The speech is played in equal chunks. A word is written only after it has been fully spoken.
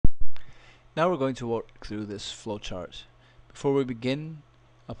Now we're going to work through this flowchart. Before we begin,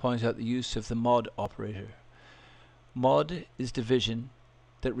 I'll point out the use of the mod operator. Mod is division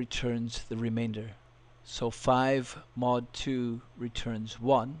that returns the remainder. So 5 mod 2 returns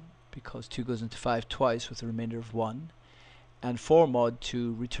 1 because 2 goes into 5 twice with a remainder of 1, and 4 mod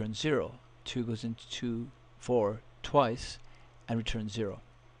 2 returns 0. 2 goes into 4 twice and returns 0.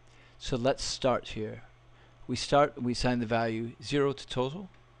 So let's start here. We assign the value 0 to total.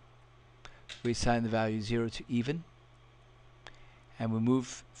 We assign the value 0 to even, and we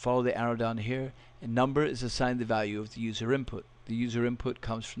follow the arrow down here, and number is assigned the value of the user input. The user input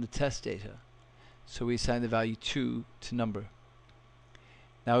comes from the test data, so we assign the value 2 to number.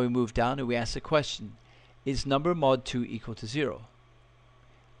 Now we move down and we ask the question, is number mod 2 equal to 0?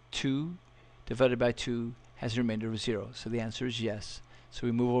 2 divided by 2 has a remainder of 0, so the answer is yes. So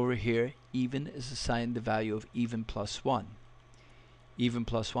we move over here, even is assigned the value of even plus 1. Even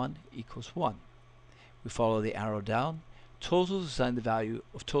plus 1 equals 1. We follow the arrow down. Total is assigned the value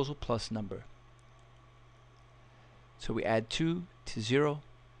of total plus number. So we add 2 to 0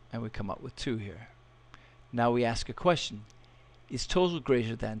 and we come up with 2 here. Now we ask a question. Is total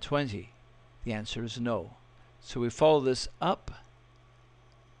greater than 20? The answer is no. So we follow this up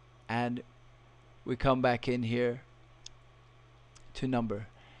and we come back in here to number,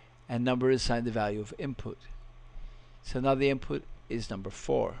 and number is assigned the value of input. So now the input is number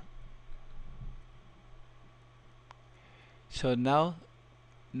 4. So now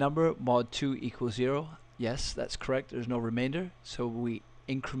number mod 2 equals 0. Yes, that's correct. There's no remainder, so we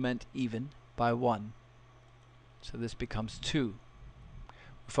increment even by 1. So this becomes 2. We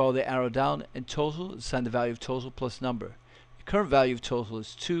follow the arrow down, and total is assigned the value of total plus number. The current value of total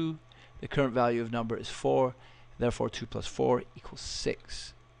is 2. The current value of number is 4. Therefore 2 plus 4 equals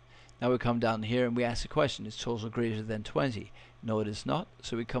 6. Now we come down here and we ask the question, is total greater than 20? No, it is not.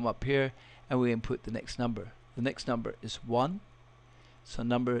 So we come up here and we input the next number. The next number is 1. So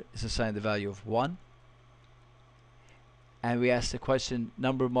number is assigned the value of 1. And we ask the question,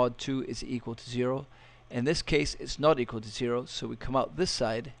 number mod 2 is equal to 0. In this case, it's not equal to 0. So we come out this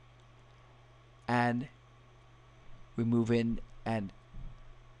side and we move in and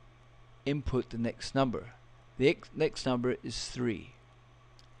input the next number. The next number is 3.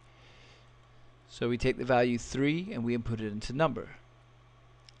 So we take the value 3 and we input it into number.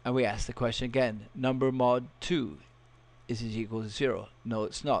 And we ask the question again, number mod 2, is it equal to 0? No,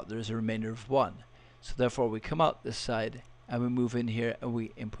 it's not. There's a remainder of 1. So therefore we come out this side and we move in here and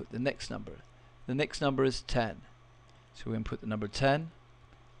we input the next number. The next number is 10. So we input the number 10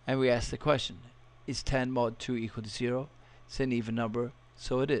 and we ask the question, is 10 mod 2 equal to 0? It's an even number,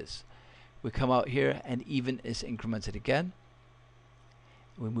 so it is. We come out here and even is incremented again.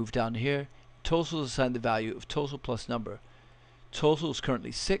 We move down here. Total is assigned the value of total plus number. Total is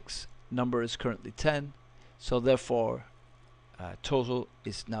currently 6. Number is currently 10. So therefore total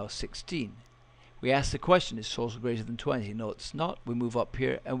is now 16. We ask the question, is total greater than 20? No, it's not. We move up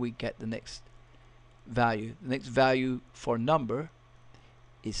here and we get the next value. The next value for number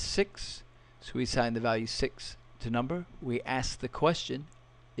is 6. So we assign the value 6 to number. We ask the question,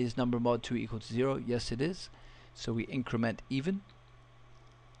 is number mod 2 equal to 0? Yes, it is. So we increment even,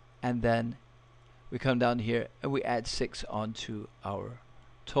 and then we come down here and we add 6 onto our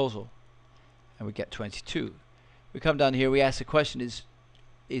total and we get 22. We come down here, we ask the question, is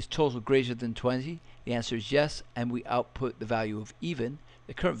total greater than 20? The answer is yes, and we output the value of even.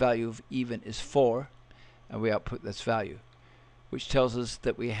 The current value of even is 4, and we output this value, which tells us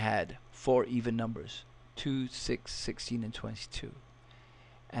that we had 4 even numbers, 2, 6, 16, and 22.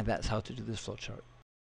 And that's how to do this flowchart.